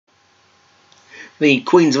The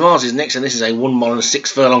Queens Vase is next, and this is a 1 mile and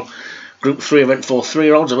 6 furlong Group 3 event for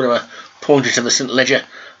 3-year-olds. A bit of a pointer to the St Ledger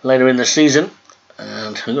later in the season,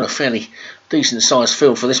 and we've got a fairly decent sized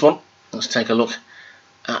field for this one. Let's take a look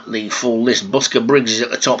at the full list. Busker Briggs is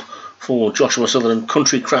at the top for Joshua Sutherland.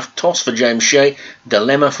 Countrycraft Toss for James Shea.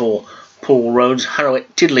 Dilemma for Paul Rhodes.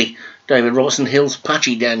 Harrowett Tiddley, David Robertson. Hills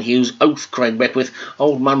Patchy, Dan Hughes. Oath, Craig Beckwith.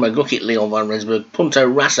 Old Man McGucket, Leon Van Rensburg. Punto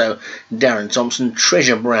Rasso, Darren Thompson.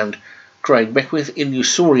 Treasure Brand, Craig Beckwith.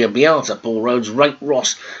 Illusoria Beata, Paul Rhodes. Rake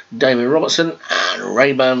Ross, David Robertson. And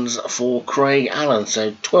Ray-Bans for Craig Allen.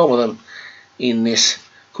 So 12 of them in this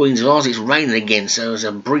Queen's Vase. It's raining again, so there's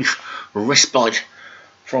a brief respite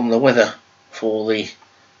from the weather for the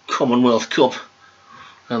Commonwealth Cup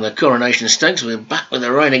and the Coronation Stakes. We're back with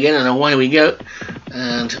the rain again, and away we go.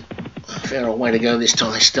 And a fair way to go this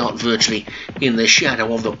time. They start virtually in the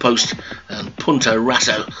shadow of the post, and Punto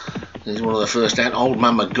Rasso is one of the first out. Old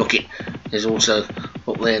Man McGucket is also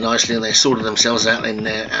up there nicely, and they sorted themselves out in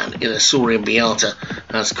there, and Illusoria Beata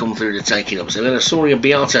has come through to take it up. So Illusoria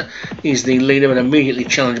Beata is the leader, and immediately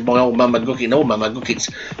challenged by Old Man McGucket, and Old Man McGucket's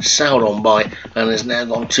sailed on by and has now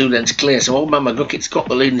gone 2 lengths clear. So Old Man McGucket's got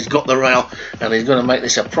the lead and he's got the rail, and he's going to make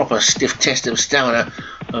this a proper stiff test of stamina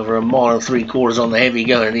over 1 mile and 3/4 on the heavy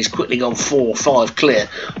going, and he's quickly gone 4-5 clear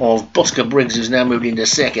of Busker Briggs, who's now moved into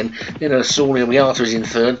second. Then Illusoria Beata is in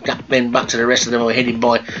third. Then back to the rest of them, who are headed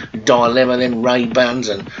by Dilemma, then Ray-Bans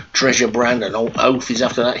and Treasure Brand, and Old Oath is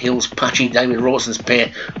after that. Hills Patchy, David Robertson's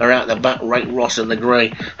pair are out the back. Rake Ross and the grey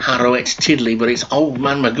Harrowett Tiddley, but it's Old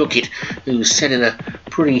Man McGucket who's setting a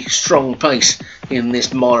pretty strong pace in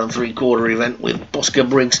this 1 mile and 3/4 event, with Busker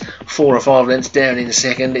Briggs 4 or 5 lengths down in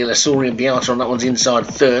second. Illusoria Beata on that one's inside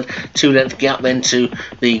third. 2 length gap then to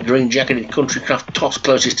the green jacketed Countrycraft Toss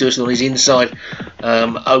closest to us on his inside.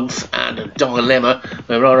 Oath and Dilemma.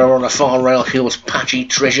 They're right on the far rail. Hills Patchy,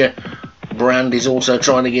 Treasure Brand is also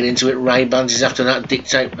trying to get into it. Ray-Bans is after that.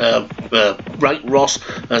 Dictate Rake Ross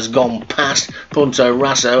has gone past Punto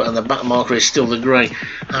Rasso, and the back marker is still the grey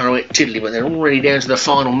Harrowett Tiddley, but they're already down to the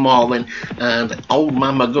final mile then, and Old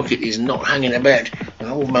Man McGucket is not hanging about, and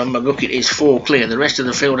Old Man McGucket is 4 clear. The rest of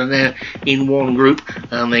the field are now in one group,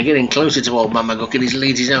 and they're getting closer to Old Man McGucket. His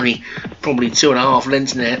lead is only probably 2.5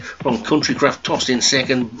 lengths now from Countrycraft Tossed in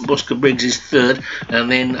second. Busker Briggs is third,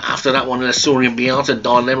 and then after that one, Illusoria Beata.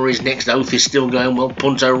 Dilemma is next. Oath is still going well.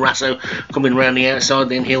 Punto Rasso coming round the outside,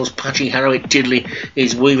 then Hills Patchy. Harrowett Tiddley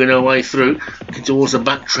is weaving her way through towards the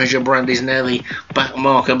back. Treasure Brand is now the back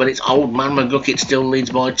marker, but it's Old Man McGucket still leads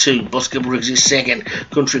by 2. Busker Briggs is second.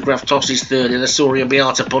 Countrycraft Toss is third. Illusoria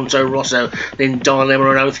Beata, Punto Rosso, then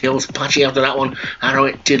Dilemma and Oath. Hills Patchy after that one.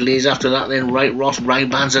 Harrowett Tiddley is after that, then Rake Ross,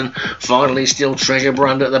 Ray-Bans, and finally still Treasure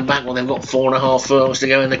Brand at the back. Well, they've got 4.5 furlongs to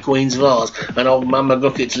go in the Queen's Vase, and Old Man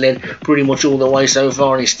McGucket's led pretty much all the way so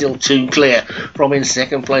far, and he's still 2 clear from in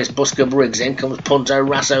second place Busker Briggs. Then comes Punto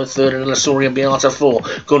Rasso third, and Illusoria Beata 4.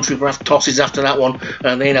 Countrycraft Tosses after that one,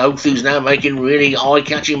 and then Oath, who's now making really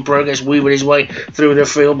eye-catching progress, weaving his way through the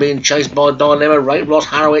field, being chased by Dilemma. Rake Ross,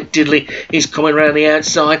 Harrowett Tiddley is coming round the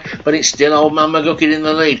outside, but it's still Old Man McGucket in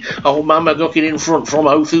the lead. Old Man McGucket in front from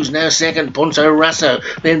Oath, who's now second. Punto Rasso,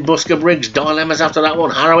 then Busker Briggs. Dilemma's after that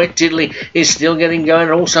one. Harrowett Tiddley is still getting going,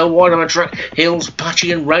 and also wide on the track. Hills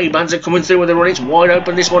Patchy and Ray-Bans are coming through with the run. It's wide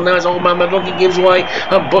open this one now as Old Man McGucket gives way,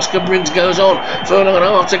 and Busker Briggs goes on. Furlong and a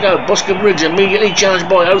half to go. Busker Briggs immediately challenged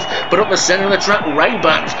by Oath, but up the centre of the track,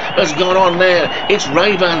 Ray-Bans has gone on there. It's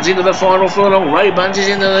Ray-Bans into the final furlong. Ray-Bans is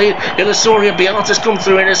in the lead. Illusoria Beata's come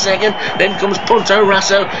through in a second. Then comes Punto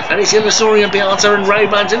Rasso, and it's Illusoria Beata and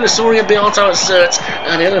Ray-Bans. Illusoria Beata asserts,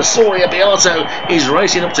 and Illusoria Beata is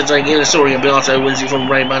racing up to take. Illusoria Beata wins it from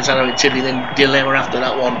Ray-Bans. Harrowett Tiddley, then Dilemma after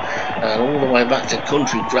that one, and all the way back to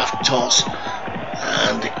Countrycraft Toss.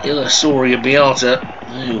 And Illusoria Beata,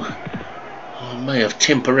 who I may have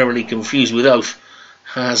temporarily confused with Oath,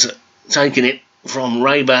 has taken it from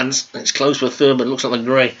Ray-Bans. It's close for third, but it looks like the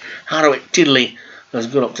grey Harrowett Tiddley has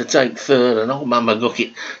got up to take third, and Old Man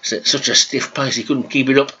McGucket set such a stiff pace he couldn't keep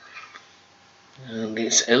it up. And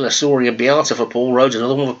it's Illusoria Beata for Paul Rhodes.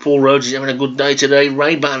 Another one for Paul Rhodes. He's having a good day today.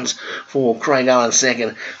 Ray-Bans for Craig Allen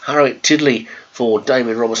second. Harrowett Tiddley for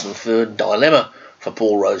David Robertson third. Dilemma for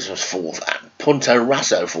Paul Rhodes was fourth. And Punto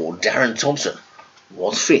Rasso for Darren Thompson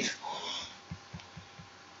was fifth.